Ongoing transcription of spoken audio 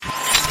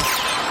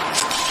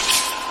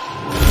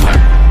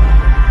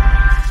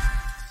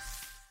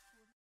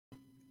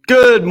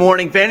Good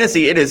morning,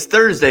 Fantasy. It is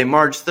Thursday,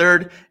 March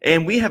 3rd,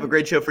 and we have a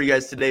great show for you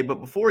guys today. But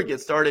before we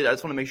get started, I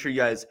just want to make sure you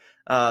guys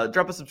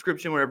drop a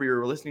subscription wherever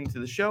you're listening to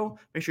the show.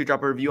 Make sure you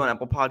drop a review on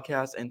Apple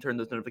Podcasts and turn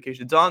those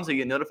notifications on so you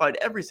get notified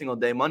every single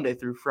day, Monday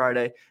through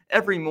Friday,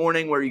 every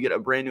morning, where you get a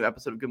brand new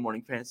episode of Good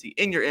Morning Fantasy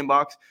in your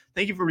inbox.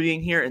 Thank you for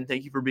being here, and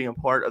thank you for being a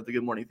part of the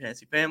Good Morning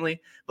Fantasy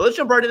family. But let's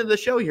jump right into the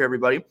show here,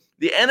 everybody.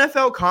 The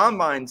NFL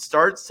Combine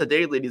starts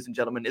today, ladies and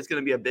gentlemen. It's going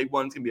to be a big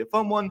one. It's going to be a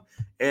fun one.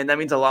 And that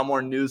means a lot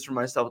more news for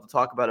myself to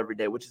talk about every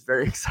day, which is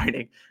very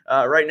exciting.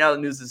 Right now, the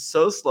news is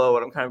so slow,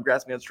 and I'm kind of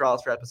grasping at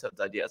straws for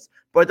episodes ideas.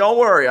 But don't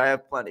worry, I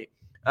have plenty.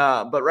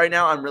 But right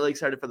now, I'm really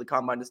excited for the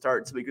Combine to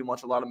start so we can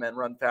watch a lot of men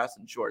run fast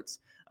in shorts.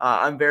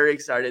 I'm very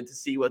excited to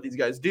see what these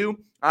guys do.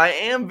 I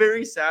am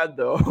very sad,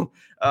 though.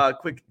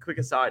 Quick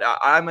aside.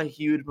 I'm a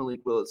huge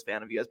Malik Willis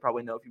fan. If you guys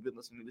probably know if you've been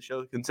listening to the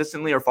show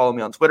consistently or follow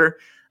me on Twitter.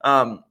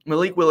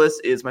 Malik Willis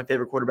is my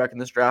favorite quarterback in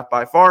this draft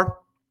by far.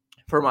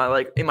 For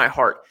my in my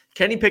heart,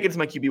 Kenny Pickett's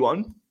my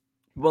QB1.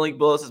 Malik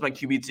Willis is my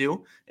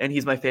QB2, and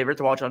he's my favorite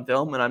to watch on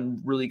film, and I'm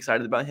really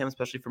excited about him,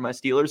 especially for my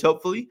Steelers,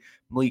 hopefully.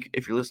 Malik,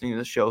 if you're listening to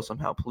this show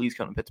somehow, please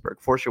come to Pittsburgh.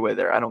 Force your way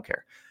there. I don't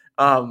care.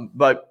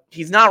 But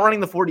he's not running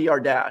the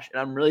 40-yard dash,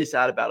 and I'm really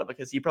sad about it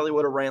because he probably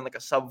would have ran like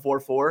a sub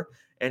 4.4,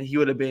 and he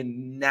would have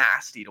been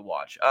nasty to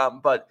watch.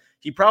 But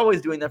he probably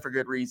is doing that for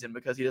good reason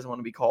because he doesn't want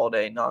to be called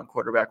a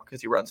non-quarterback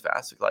because he runs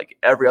fast, like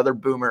every other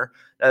boomer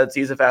that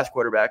sees a fast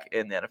quarterback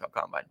in the NFL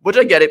Combine. Which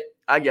I get it,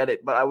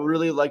 but I would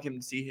really like him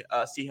to see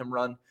him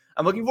run.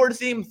 I'm looking forward to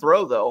seeing him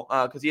throw, though,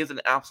 because he has an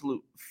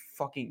absolute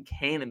fucking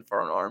cannon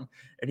for an arm,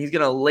 and he's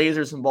going to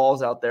laser some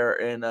balls out there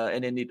in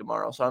Indy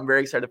tomorrow. So I'm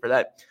very excited for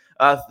that.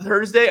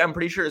 Thursday, I'm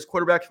pretty sure, is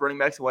quarterbacks, running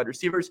backs, and wide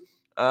receivers.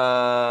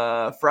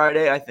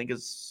 Friday, I think,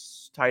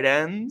 is tight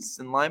ends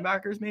and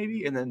linebackers,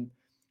 maybe, and then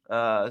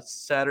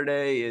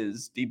Saturday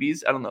is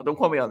DBs. I don't know. Don't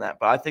quote me on that,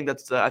 but I think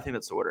that's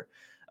the order.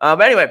 But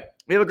anyway,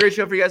 we have a great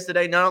show for you guys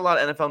today. Not a lot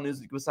of NFL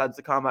news besides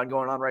the Combine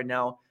going on right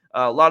now.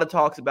 A lot of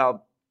talks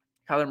about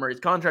Kyler Murray's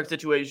contract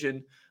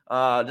situation.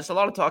 Just a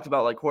lot of talks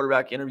about like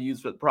quarterback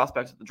interviews for the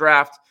prospects of the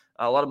draft.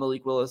 A lot of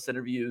Malik Willis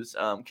interviews.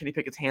 Kenny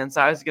Pickett's hand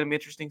size is going to be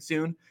interesting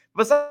soon.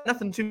 But it's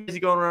nothing too crazy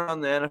going around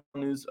the NFL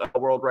news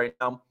world right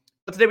now.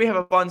 But today we have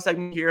a fun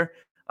segment here.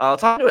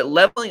 Talking about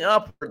leveling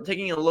up, or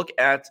taking a look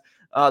at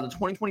the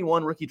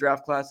 2021 rookie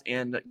draft class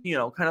and,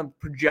 kind of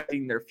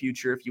projecting their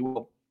future, if you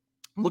will.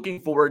 Looking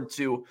forward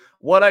to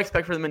what I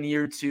expect for them in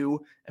year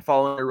two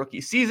following their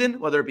rookie season,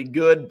 whether it be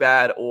good,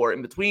 bad, or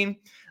in between.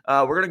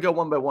 We're going to go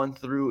one by one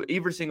through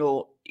every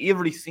single, I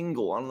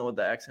don't know what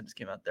the accent just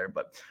came out there,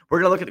 but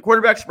we're going to look at the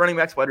quarterbacks, running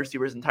backs, wide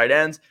receivers, and tight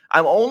ends.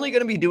 I'm only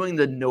going to be doing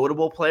the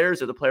notable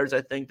players or the players I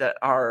think that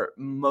are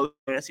most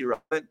fantasy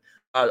relevant.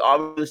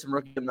 Obviously, some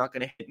rookies I'm not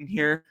going to hit in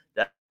here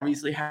that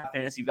obviously have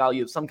fantasy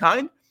value of some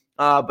kind.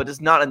 But it's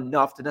not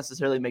enough to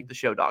necessarily make the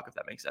show, Doc, if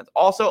that makes sense.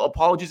 Also,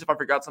 apologies if I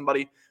forgot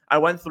somebody. I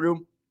went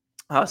through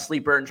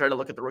Sleeper and tried to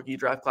look at the rookie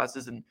draft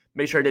classes and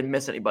make sure I didn't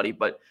miss anybody.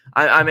 But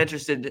I'm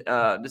interested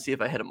to see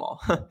if I hit them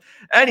all.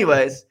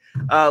 Anyways,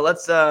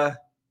 let's jump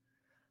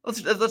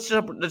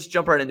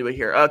right into it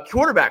here.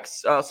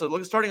 Quarterbacks.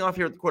 So starting off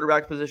here at the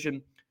quarterback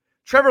position,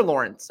 Trevor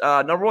Lawrence,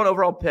 number one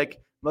overall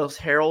pick, most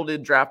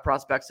heralded draft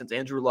prospect since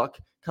Andrew Luck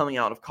coming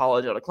out of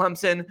college, out of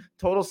Clemson,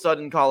 total stud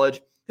in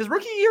college. His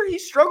rookie year, he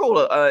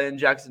struggled in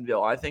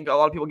Jacksonville. I think a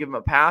lot of people give him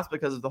a pass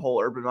because of the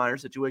whole Urban Meyer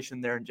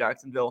situation there in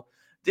Jacksonville.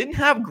 Didn't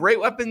have great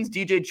weapons.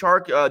 DJ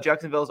Chark,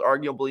 Jacksonville's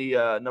arguably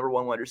number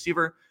one wide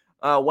receiver,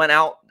 went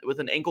out with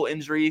an ankle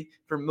injury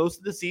for most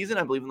of the season,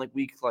 I believe in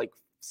week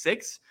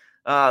 6.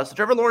 So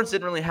Trevor Lawrence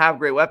didn't really have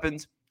great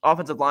weapons.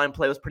 Offensive line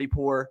play was pretty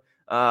poor.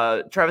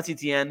 Travis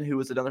Etienne, who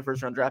was another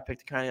first-round draft pick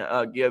to kind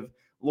of give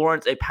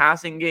Lawrence a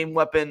passing game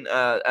weapon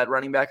at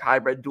running back,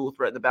 hybrid dual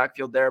threat in the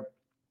backfield there.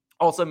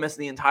 Also missed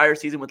the entire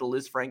season with the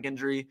Liz Frank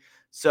injury.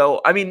 So,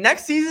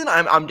 next season,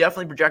 I'm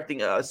definitely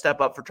projecting a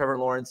step up for Trevor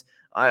Lawrence.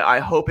 I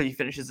hope he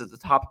finishes as the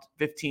top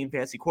 15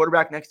 fantasy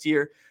quarterback next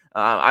year.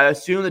 I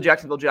assume the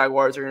Jacksonville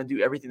Jaguars are going to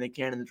do everything they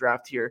can in the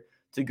draft here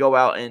to go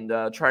out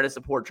and try to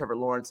support Trevor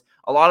Lawrence.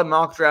 A lot of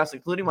mock drafts,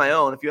 including my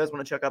own. If you guys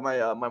want to check out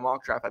my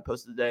mock draft I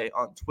posted today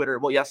on Twitter.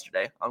 Well,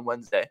 yesterday on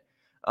Wednesday.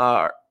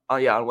 On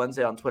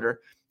Wednesday on Twitter.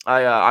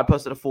 I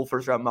posted a full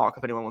first-round mock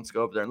if anyone wants to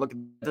go over there and look at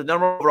the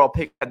number overall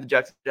pick at the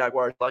Jacksonville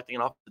Jaguars, selecting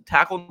an offensive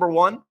tackle number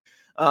one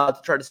to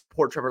try to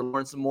support Trevor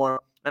Lawrence some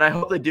more. And I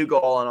hope they do go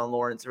all in on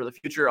Lawrence for the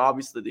future.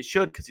 Obviously, they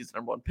should because he's the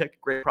number one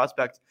pick, great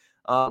prospect.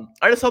 I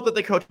just hope that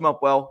they coach him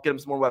up well, get him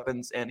some more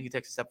weapons, and he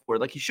takes a step forward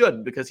like he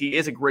should because he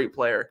is a great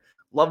player.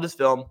 Loved his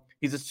film.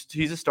 He's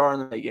a star in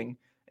the making,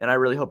 and I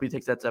really hope he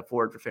takes that step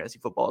forward for fantasy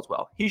football as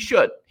well. He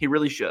should. He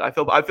really should. I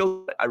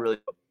really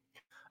hope.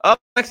 Up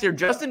next year,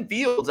 Justin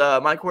Fields,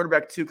 my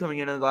quarterback 2 coming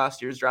into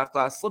last year's draft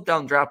class, slipped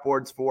down draft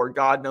boards for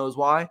God knows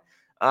why.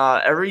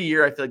 Every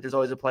year, I feel like there's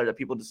always a player that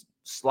people just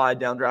slide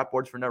down draft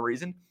boards for no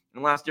reason.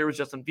 And last year was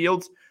Justin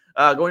Fields.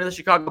 Going to the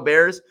Chicago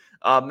Bears,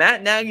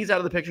 Matt Nagy's out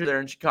of the picture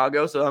there in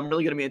Chicago, so I'm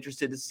really going to be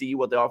interested to see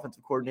what the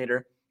offensive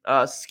coordinator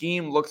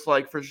scheme looks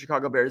like for the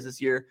Chicago Bears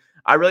this year.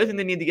 I really think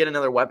they need to get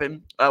another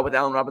weapon with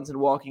Allen Robinson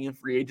walking in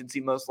free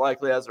agency, most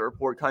likely, as a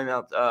report coming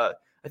out,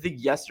 I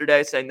think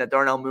yesterday, saying that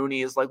Darnell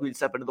Mooney is likely to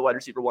step into the wide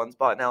receiver 1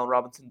 spot, and Allen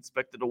Robinson is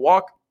expected to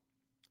walk.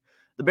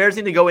 The Bears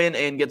need to go in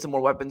and get some more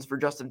weapons for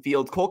Justin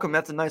Fields. Cole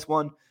Kmet's a nice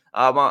one.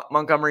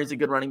 Montgomery's a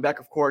good running back,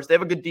 of course. They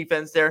have a good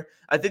defense there.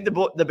 I think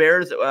the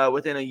Bears,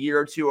 within a year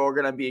or two, are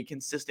going to be a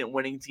consistent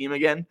winning team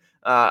again.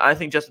 I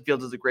think Justin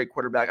Fields is a great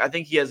quarterback. I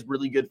think he has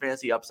really good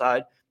fantasy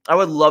upside. I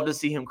would love to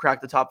see him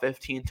crack the top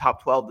 15,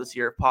 top 12 this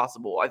year if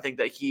possible. I think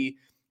that he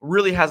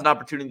really has an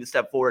opportunity to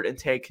step forward and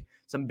take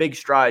some big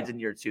strides in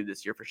year 2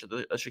 this year for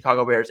the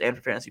Chicago Bears and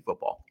for fantasy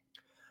football.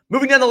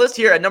 Moving down the list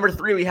here at number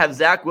 3, we have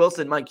Zach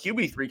Wilson, my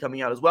QB3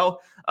 coming out as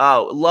well.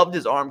 Loved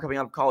his arm coming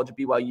out of college at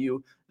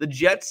BYU. The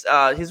Jets,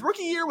 his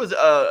rookie year was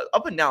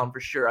up and down for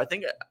sure. I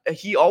think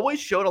he always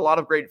showed a lot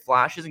of great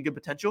flashes and good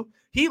potential.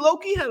 He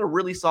low-key had a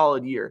really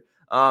solid year.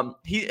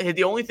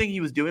 The only thing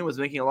he was doing was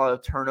making a lot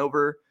of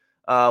turnover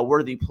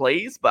worthy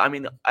plays. But I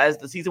mean, as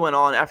the season went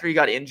on, after he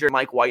got injured,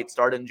 Mike White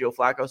started and Joe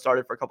Flacco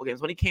started for a couple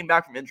games. When he came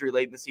back from injury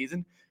late in the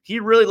season, he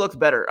really looked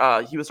better.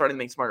 He was starting to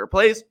make smarter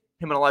plays.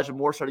 Him and Elijah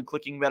Moore started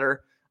clicking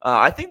better.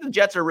 I think the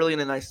Jets are really in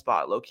a nice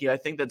spot, low-key. I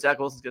think that Zach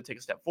Wilson's going to take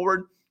a step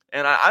forward,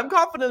 and I'm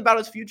confident about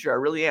his future. I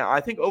really am. I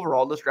think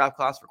overall this draft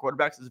class for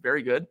quarterbacks is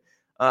very good,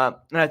 and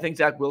I think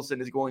Zach Wilson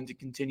is going to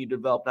continue to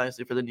develop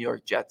nicely for the New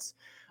York Jets.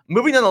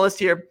 Moving down the list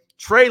here,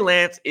 Trey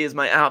Lance is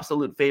my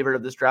absolute favorite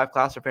of this draft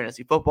class for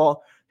fantasy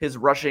football. His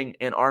rushing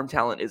and arm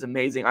talent is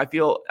amazing. I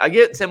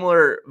get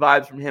similar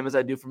vibes from him as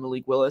I do from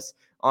Malik Willis,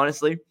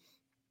 honestly.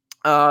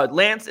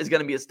 Lance is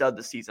going to be a stud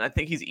this season. I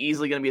think he's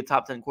easily going to be a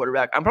top 10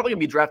 quarterback. I'm probably going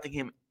to be drafting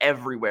him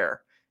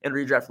everywhere in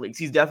redraft leagues.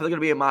 He's definitely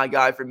going to be my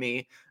guy for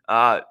me.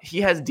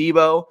 He has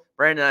Debo,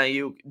 Brandon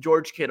Ayuk,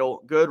 George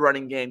Kittle, good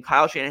running game,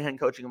 Kyle Shanahan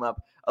coaching him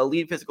up,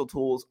 elite physical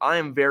tools. I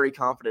am very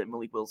confident in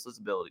Malik Willis'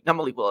 ability. Not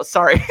Malik Willis,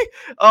 sorry.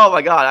 Oh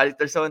my God,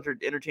 they're so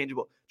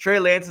interchangeable. Trey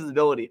Lance's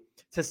ability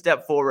to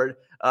step forward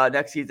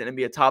next season and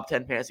be a top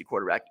 10 fantasy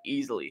quarterback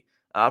easily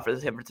for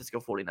the San Francisco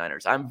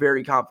 49ers. I'm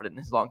very confident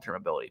in his long-term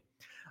ability.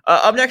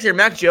 Up next here,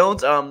 Mac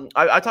Jones.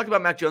 I talked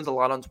about Mac Jones a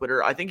lot on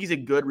Twitter. I think he's a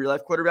good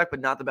real-life quarterback,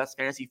 but not the best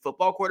fantasy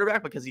football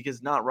quarterback because he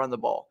does not run the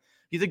ball.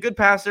 He's a good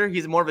passer.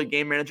 He's more of a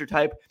game manager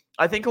type.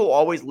 I think he'll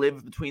always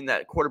live between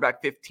that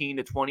quarterback 15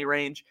 to 20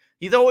 range.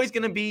 He's always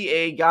going to be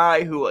a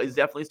guy who is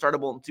definitely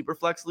startable in super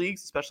flex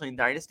leagues, especially in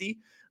Dynasty.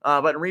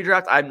 But in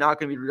redraft, I'm not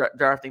going to be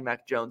drafting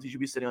Mac Jones. He should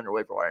be sitting on your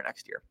waiver wire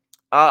next year.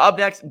 Up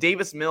next,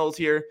 Davis Mills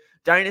here.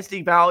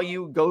 Dynasty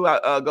value,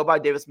 go by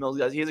Davis Mills,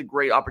 guys. He has a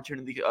great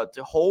opportunity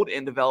to hold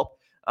and develop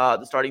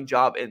the starting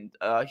job in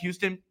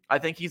Houston. I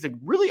think he's a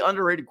really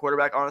underrated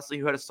quarterback, honestly,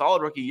 who had a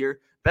solid rookie year.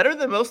 Better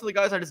than most of the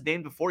guys I just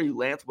named before you,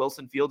 Lance,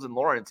 Wilson, Fields, and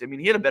Lawrence. I mean,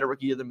 he had a better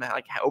rookie year than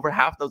like over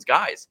half those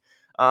guys.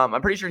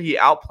 I'm pretty sure he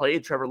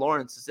outplayed Trevor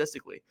Lawrence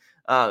statistically.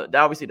 That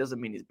obviously doesn't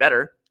mean he's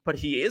better, but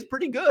he is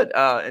pretty good.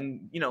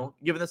 And,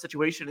 given the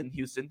situation in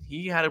Houston,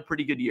 he had a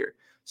pretty good year.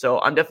 So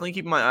I'm definitely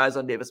keeping my eyes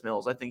on Davis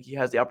Mills. I think he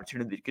has the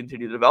opportunity to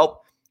continue to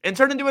develop and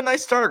turn into a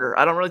nice starter.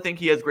 I don't really think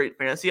he has great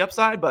fantasy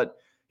upside, but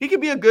he could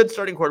be a good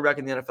starting quarterback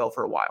in the NFL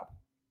for a while.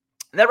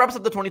 And that wraps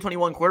up the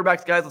 2021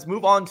 quarterbacks, guys. Let's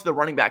move on to the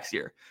running backs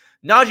here.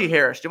 Najee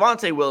Harris,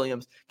 Javonte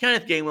Williams,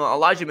 Kenneth Gainwell,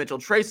 Elijah Mitchell,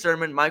 Trey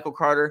Sermon, Michael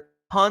Carter,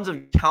 tons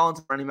of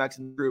talented running backs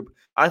in the group.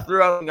 I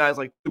threw out guys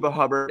like Chuba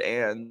Hubbard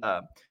and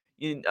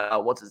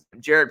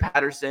Jared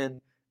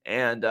Patterson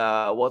and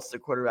what's the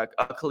quarterback?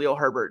 Khalil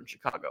Herbert in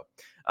Chicago.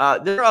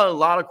 There are a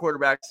lot of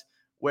quarterbacks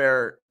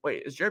where,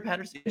 is Jared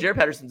Patterson? Jared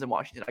Patterson's in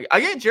Washington. I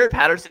get Jared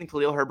Patterson and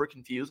Khalil Herbert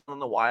confused. I don't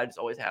know why. I just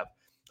always have.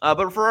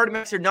 But for our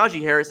next here,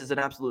 Najee Harris is an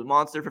absolute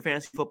monster for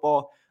fantasy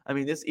football. I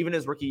mean, even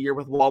his rookie year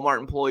with Walmart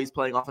employees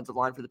playing offensive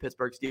line for the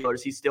Pittsburgh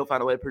Steelers, he still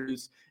found a way to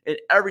produce in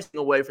every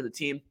single way for the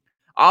team.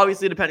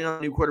 Obviously, depending on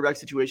the new quarterback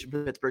situation for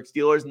the Pittsburgh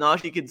Steelers,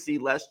 Najee can see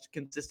less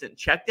consistent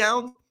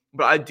checkdowns.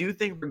 But I do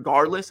think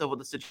regardless of what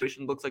the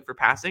situation looks like for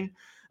passing,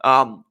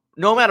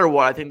 no matter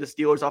what, I think the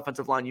Steelers'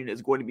 offensive line unit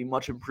is going to be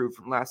much improved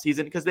from last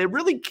season because they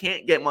really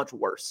can't get much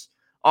worse.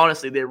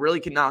 Honestly, they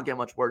really cannot get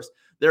much worse.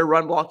 Their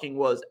run blocking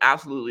was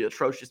absolutely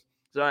atrocious.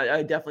 So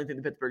I definitely think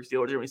the Pittsburgh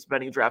Steelers are going to be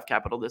spending draft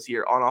capital this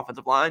year on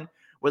offensive line,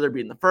 whether it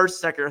be in the first,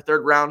 second, or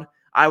third round.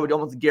 I would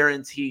almost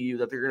guarantee you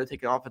that they're going to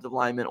take an offensive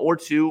lineman or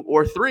two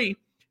or three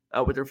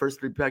with their first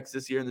 3 picks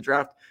this year in the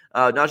draft.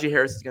 Najee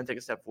Harris is going to take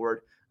a step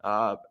forward,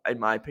 in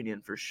my opinion,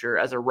 for sure,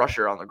 as a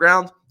rusher on the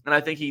ground. And I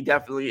think he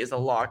definitely is a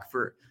lock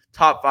for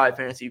top 5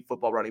 fantasy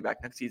football running back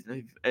next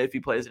season if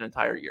he plays an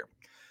entire year.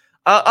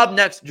 Up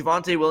next,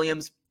 Javonte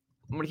Williams.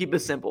 I'm going to keep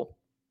this simple.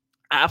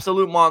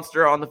 Absolute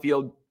monster on the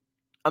field.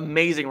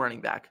 Amazing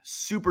running back.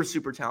 Super,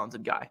 super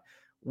talented guy.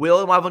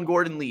 Will Melvin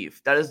Gordon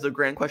leave? That is the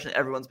grand question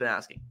everyone's been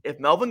asking. If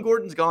Melvin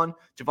Gordon's gone,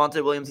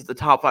 Javonte Williams is the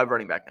top 5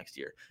 running back next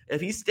year. If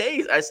he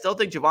stays, I still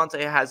think Javonte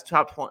has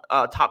top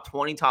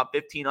 20, top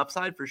 15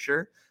 upside for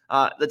sure.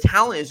 The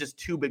talent is just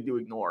too big to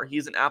ignore.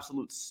 He's an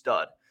absolute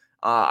stud.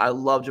 I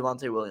love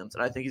Javonte Williams,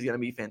 and I think he's going to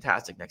be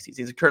fantastic next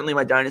season. He's currently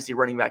my dynasty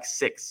running back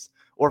 6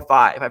 or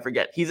 5. I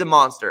forget. He's a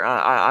monster.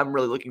 I'm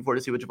really looking forward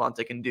to see what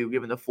Javonte can do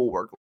given the full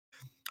work.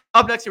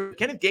 Up next here,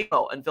 Kenneth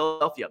Gainwell in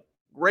Philadelphia.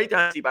 Great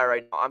dynasty buy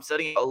right now. I'm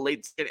setting a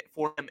late skid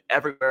for him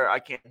everywhere I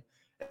can.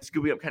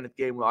 Scooping up Kenneth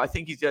Gainwell. I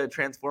think he's going to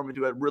transform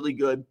into a really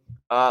good,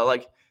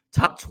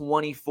 top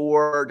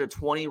 24 to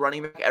 20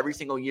 running back every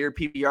single year,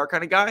 PPR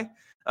kind of guy.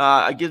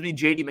 It gives me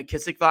J.D.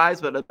 McKissic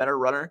vibes, but a better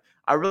runner.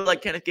 I really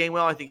like Kenneth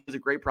Gainwell. I think he's a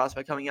great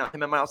prospect coming out.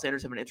 Him and Miles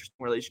Sanders have an interesting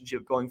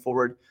relationship going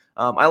forward.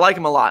 I like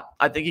him a lot.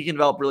 I think he can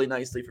develop really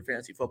nicely for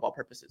fantasy football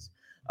purposes.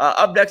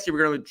 Up next here,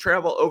 we're going to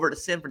travel over to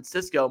San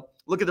Francisco.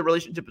 Look at the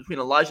relationship between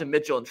Elijah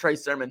Mitchell and Trey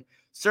Sermon.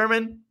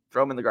 Sermon,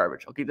 throw him in the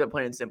garbage. I'll keep that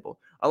plain and simple.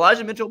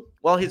 Elijah Mitchell,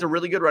 well, he's a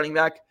really good running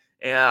back.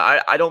 And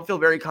I don't feel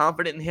very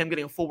confident in him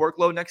getting a full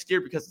workload next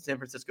year because the San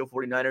Francisco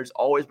 49ers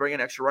always bring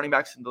in extra running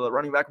backs into the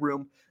running back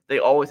room. They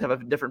always have a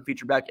different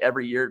feature back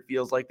every year, it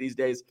feels like these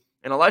days.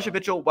 And Elijah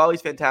Mitchell, while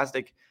he's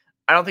fantastic,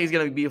 I don't think he's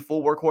going to be a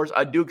full workhorse.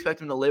 I do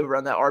expect him to live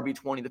around that RB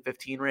 20 to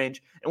 15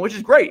 range, and which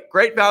is great.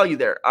 Great value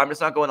there. I'm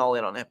just not going all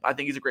in on him. I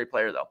think he's a great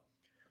player, though.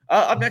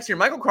 Up next here,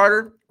 Michael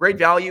Carter, great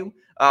value.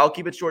 I'll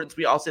keep it short and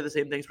sweet. I'll say the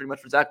same things pretty much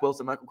for Zach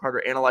Wilson, Michael Carter,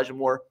 and Elijah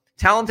Moore.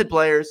 Talented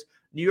players.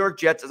 New York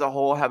Jets as a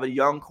whole have a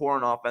young core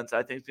on offense that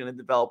I think is going to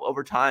develop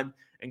over time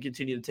and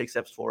continue to take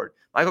steps forward.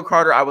 Michael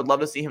Carter, I would love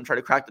to see him try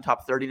to crack the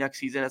top 30 next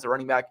season as a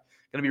running back.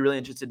 Going to be really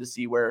interested to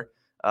see where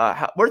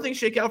things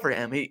shake out for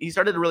him. He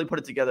started to really put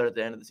it together at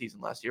the end of the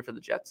season last year for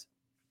the Jets.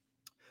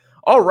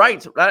 All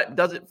right, that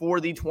does it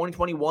for the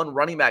 2021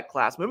 running back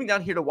class. Moving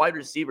down here to wide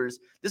receivers.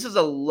 This is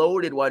a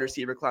loaded wide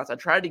receiver class. I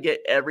tried to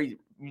get every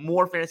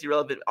more fantasy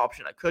relevant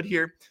option I could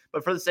here,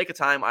 but for the sake of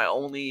time, I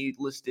only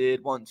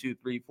listed 1, 2,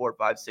 3, 4,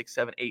 5, 6,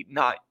 7, 8,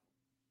 9.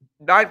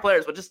 9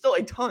 players, which is still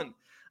a ton.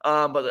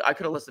 But I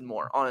could have listed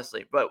more,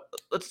 honestly. But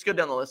let's just go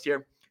down the list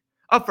here.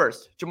 Up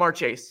first, Ja'Marr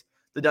Chase.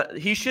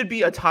 He should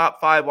be a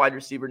top 5 wide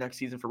receiver next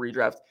season for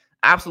redraft.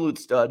 Absolute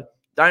stud.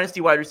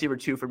 Dynasty wide receiver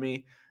 2 for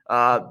me.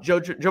 Joe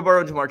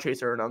Burrow and Ja'Marr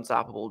Chase are an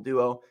unstoppable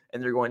duo,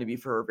 and they're going to be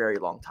for a very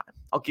long time.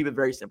 I'll keep it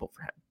very simple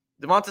for him.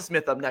 Devonta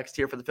Smith up next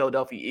here for the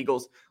Philadelphia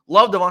Eagles.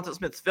 Love Devonta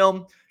Smith's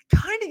film.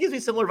 Kind of gives me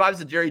similar vibes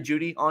to Jerry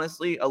Jeudy,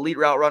 honestly. Elite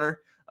route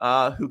runner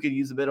who could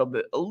use a little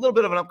bit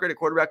of an upgraded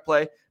quarterback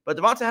play. But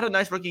Devonta had a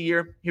nice rookie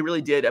year. He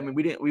really did. I mean,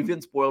 we've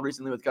been spoiled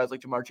recently with guys like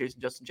Ja'Marr Chase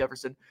and Justin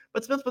Jefferson.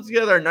 But Smith put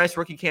together a nice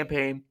rookie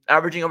campaign,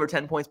 averaging over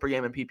 10 points per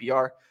game in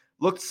PPR.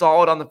 Looked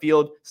solid on the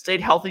field.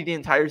 Stayed healthy the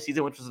entire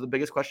season, which was the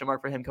biggest question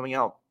mark for him coming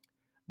out.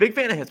 Big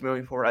fan of his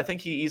moving forward. I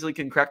think he easily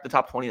can crack the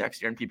top 20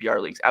 next year in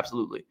PPR leagues.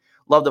 Absolutely.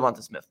 Love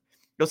Devonta Smith.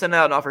 Go send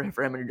out an offer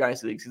for him in your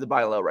dynasty leagues. He's a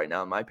buy low right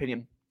now, in my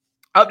opinion.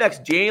 Up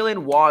next, Jalen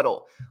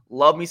Waddle.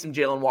 Love me some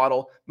Jalen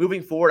Waddle.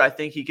 Moving forward, I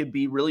think he could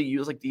be really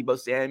used like Deebo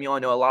Samuel. I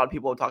know a lot of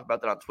people have talked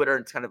about that on Twitter,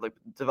 and it's kind of like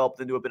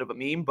developed into a bit of a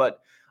meme.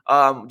 But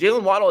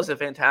Jalen Waddle is a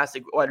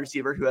fantastic wide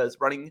receiver who has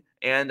running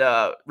and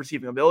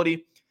receiving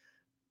ability.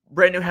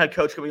 Brand new head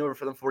coach coming over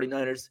for the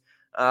 49ers.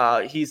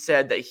 He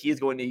said that he is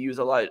going to use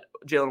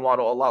Jalen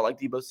Waddle a lot like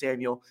Deebo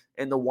Samuel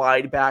in the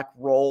wide back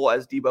role,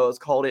 as Deebo has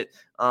called it.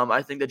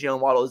 I think that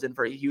Jalen Waddle is in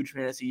for a huge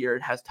fantasy year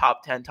and has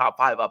top 10, top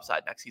 5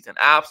 upside next season.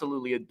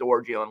 Absolutely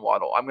adore Jalen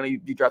Waddle. I'm going to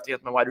be drafting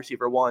as my wide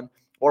receiver 1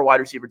 or wide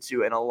receiver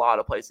 2 in a lot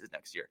of places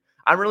next year.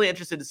 I'm really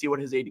interested to see what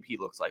his ADP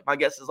looks like. My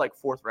guess is like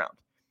 4th round.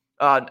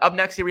 Up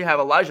next here we have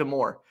Elijah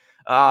Moore.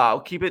 I'll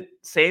keep it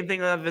same thing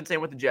that I've been saying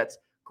with the Jets.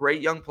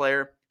 Great young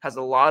player, has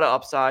a lot of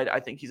upside.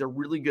 I think he's a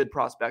really good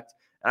prospect.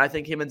 And I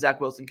think him and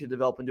Zach Wilson could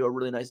develop into a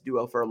really nice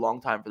duo for a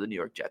long time for the New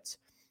York Jets.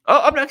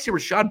 Up next here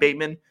was Rashad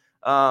Bateman.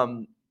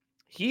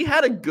 He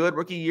had a good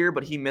rookie year,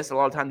 but he missed a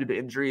lot of time due to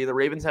injury. The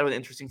Ravens have an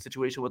interesting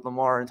situation with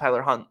Lamar and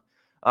Tyler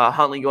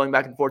Huntley going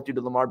back and forth due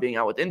to Lamar being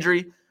out with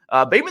injury.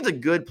 Bateman's a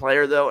good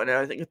player, though, and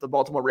I think if the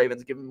Baltimore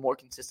Ravens give him more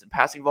consistent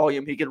passing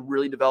volume, he could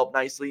really develop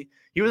nicely.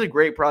 He was a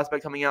great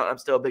prospect coming out. I'm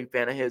still a big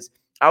fan of his.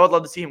 I would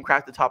love to see him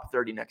crack the top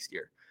 30 next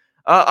year.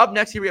 Up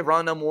next here, we have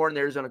Rondale Moore and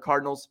the Arizona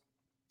Cardinals.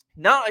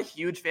 Not a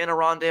huge fan of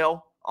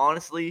Rondale,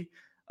 honestly.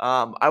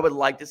 I would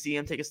like to see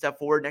him take a step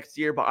forward next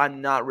year, but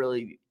I'm not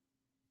really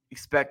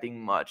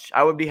expecting much.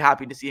 I would be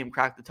happy to see him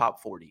crack the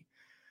top 40.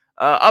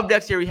 Up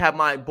next here, we have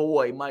my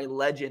boy, my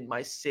legend,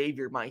 my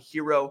savior, my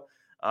hero,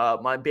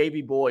 my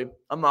baby boy,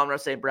 Amon-Ra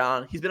St.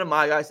 Brown. He's been a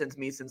my guy since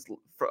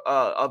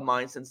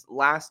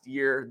last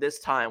year, this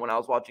time when I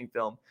was watching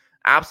film.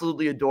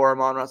 Absolutely adore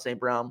Amon-Ra St.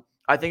 Brown.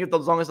 I think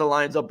as long as the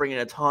Lions don't bring in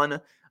a ton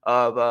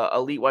of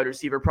elite wide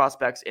receiver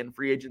prospects and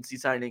free agency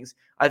signings,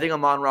 I think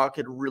Amon-Ra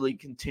could really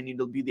continue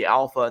to be the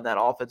alpha in that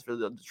offense for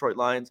the Detroit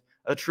Lions,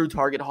 a true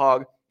target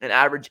hog, and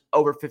average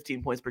over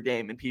 15 points per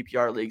game in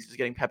PPR leagues, just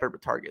getting peppered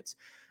with targets.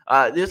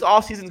 This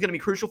offseason is going to be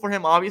crucial for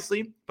him,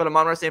 obviously, but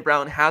Amon-Ra St.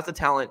 Brown has the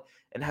talent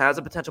and has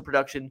a potential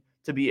production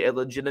to be a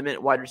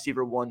legitimate wide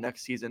receiver 1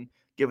 next season,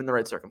 given the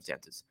right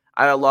circumstances.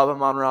 I love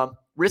Amon-Ra.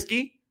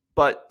 Risky,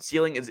 but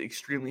ceiling is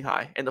extremely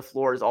high, and the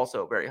floor is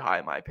also very high,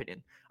 in my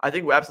opinion. I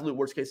think absolute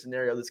worst case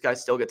scenario, this guy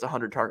still gets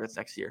 100 targets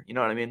next year. You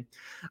know what I mean?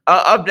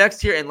 Up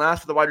next here and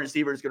last for the wide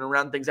receiver is going to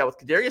round things out with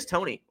Kadarius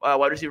Toney,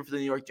 wide receiver for the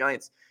New York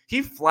Giants.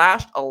 He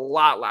flashed a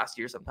lot last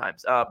year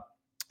sometimes.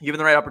 Given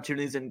the right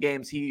opportunities in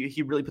games,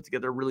 he really put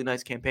together really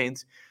nice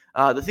campaigns.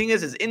 The thing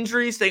is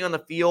injuries, staying on the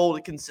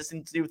field,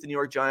 consistency with the New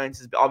York Giants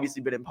has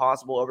obviously been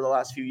impossible over the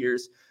last few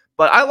years.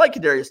 But I like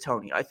Kadarius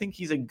Toney. I think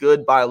he's a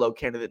good buy low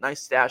candidate,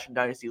 nice stash in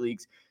dynasty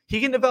leagues. He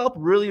can develop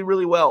really,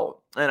 really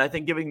well. And I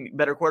think giving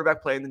better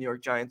quarterback play in the New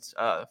York Giants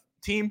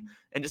team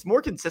and just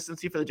more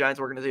consistency for the Giants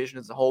organization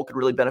as a whole could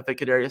really benefit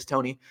Kadarius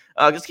Toney.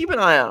 Just keep an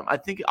eye on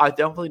him. I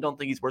definitely don't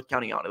think he's worth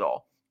counting out at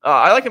all.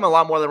 I like him a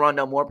lot more than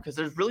Rondale Moore because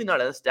there's really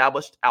not an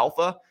established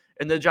alpha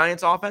in the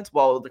Giants offense,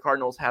 while the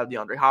Cardinals have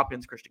DeAndre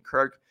Hopkins, Christian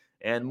Kirk,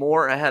 and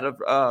more ahead of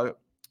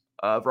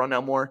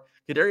Rondale Moore.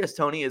 Kadarius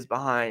Toney is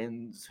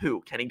behind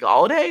who? Kenny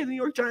Golladay, the New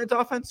York Giants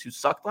offense, who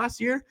sucked last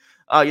year.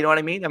 You know what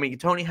I mean? I mean,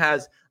 Toney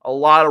has a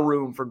lot of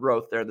room for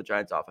growth there in the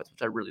Giants offense,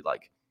 which I really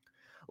like.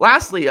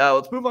 Lastly,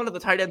 let's move on to the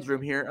tight ends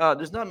room here.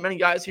 There's not many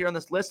guys here on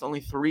this list, only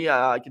 3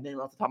 I can name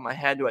off the top of my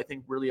head who I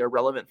think really are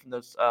relevant from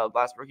this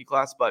last rookie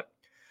class. But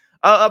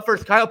up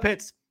first, Kyle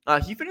Pitts.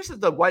 He finished as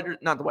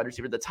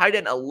the tight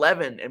end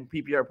 11 in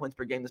PPR points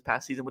per game this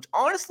past season, which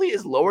honestly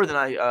is lower than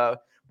I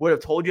would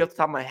have told you off the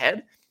top of my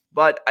head.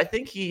 But I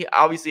think he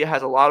obviously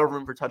has a lot of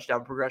room for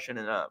touchdown progression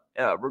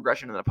and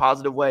regression in a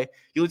positive way.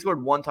 He only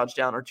scored 1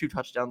 touchdown or 2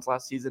 touchdowns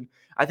last season.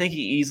 I think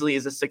he easily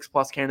is a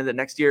 6+ candidate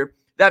next year.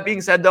 That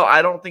being said, though,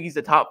 I don't think he's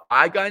the top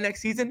 5 guy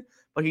next season,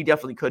 but he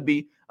definitely could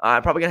be.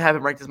 I'm probably going to have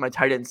him ranked as my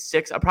tight end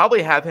 6. I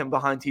probably have him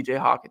behind TJ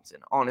Hawkinson,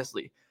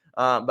 honestly.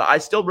 But I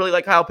still really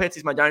like Kyle Pitts.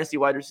 He's my dynasty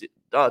wide receiver.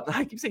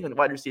 I keep saying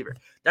wide receiver.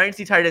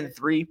 Dynasty tight end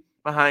 3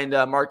 behind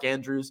Mark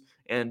Andrews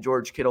and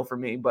George Kittle for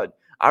me. But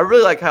I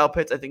really like Kyle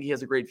Pitts. I think he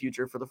has a great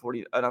future for the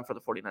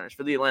 49ers,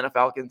 for the Atlanta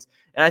Falcons.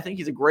 And I think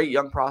he's a great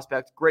young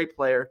prospect, great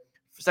player.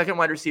 Second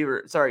wide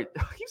receiver. Sorry,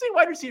 I keep saying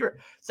wide receiver.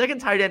 Second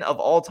tight end of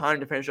all time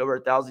to finish over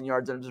 1,000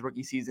 yards in his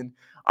rookie season.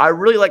 I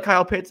really like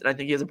Kyle Pitts, and I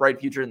think he has a bright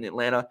future in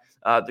Atlanta.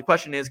 The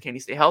question is, can he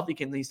stay healthy?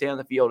 Can he stay on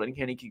the field? And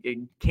can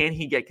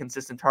he get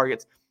consistent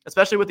targets,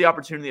 especially with the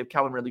opportunity of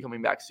Calvin Ridley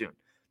coming back soon?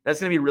 That's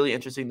going to be really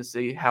interesting to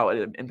see how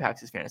it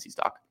impacts his fantasy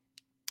stock.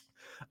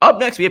 Up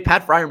next, we have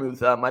Pat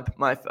Freiermuth,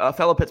 my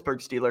fellow Pittsburgh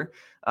Steeler.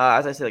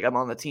 As I said, I'm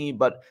on the team,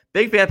 but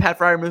big fan of Pat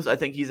Freiermuth. I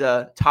think he's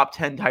a top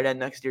 10 tight end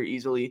next year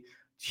easily.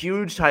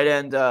 Huge tight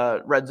end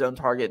red zone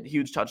target,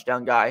 huge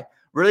touchdown guy.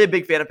 Really a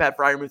big fan of Pat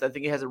Freiermuth. I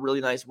think he has a really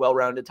nice,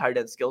 well-rounded tight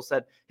end skill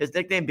set. His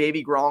nickname,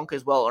 Baby Gronk,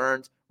 is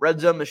well-earned. Red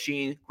zone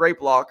machine, great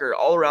blocker,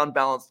 all-around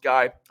balanced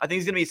guy. I think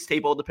he's going to be a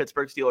staple of the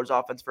Pittsburgh Steelers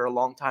offense for a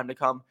long time to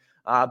come.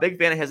 Big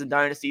fan of his in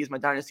Dynasty. He's my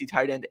Dynasty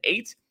tight end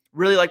 8.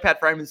 Really like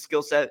Pat Freiermuth's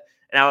skill set,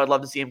 and I would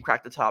love to see him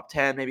crack the top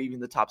 10, maybe even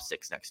the top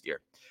 6 next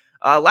year.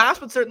 Last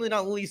but certainly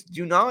not least,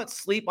 do not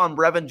sleep on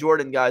Brevin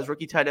Jordan, guys,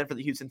 rookie tight end for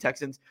the Houston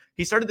Texans.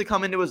 He started to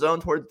come into his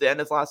own towards the end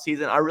of last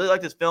season. I really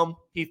liked his film.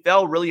 He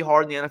fell really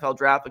hard in the NFL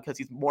draft because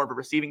he's more of a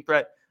receiving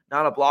threat,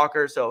 not a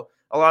blocker. So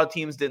a lot of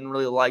teams didn't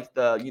really like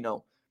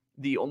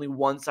the only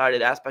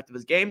one-sided aspect of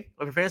his game.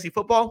 But for fantasy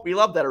football, we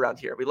love that around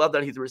here. We love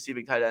that he's a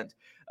receiving tight end.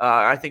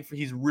 I think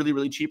he's really,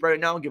 really cheap right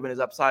now, given his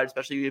upside,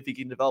 especially if he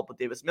can develop with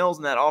Davis Mills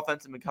in that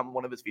offense and become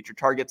one of his featured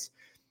targets.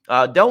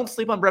 Don't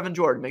sleep on Brevin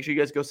Jordan. Make sure you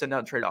guys go send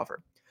out a trade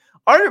offer.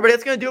 All right, everybody,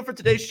 that's going to do it for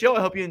today's show.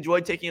 I hope you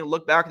enjoyed taking a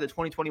look back at the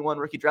 2021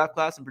 rookie draft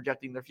class and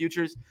projecting their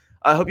futures.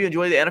 I hope you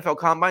enjoyed the NFL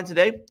Combine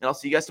today, and I'll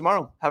see you guys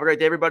tomorrow. Have a great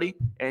day, everybody,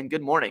 and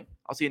good morning.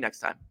 I'll see you next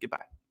time.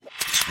 Goodbye.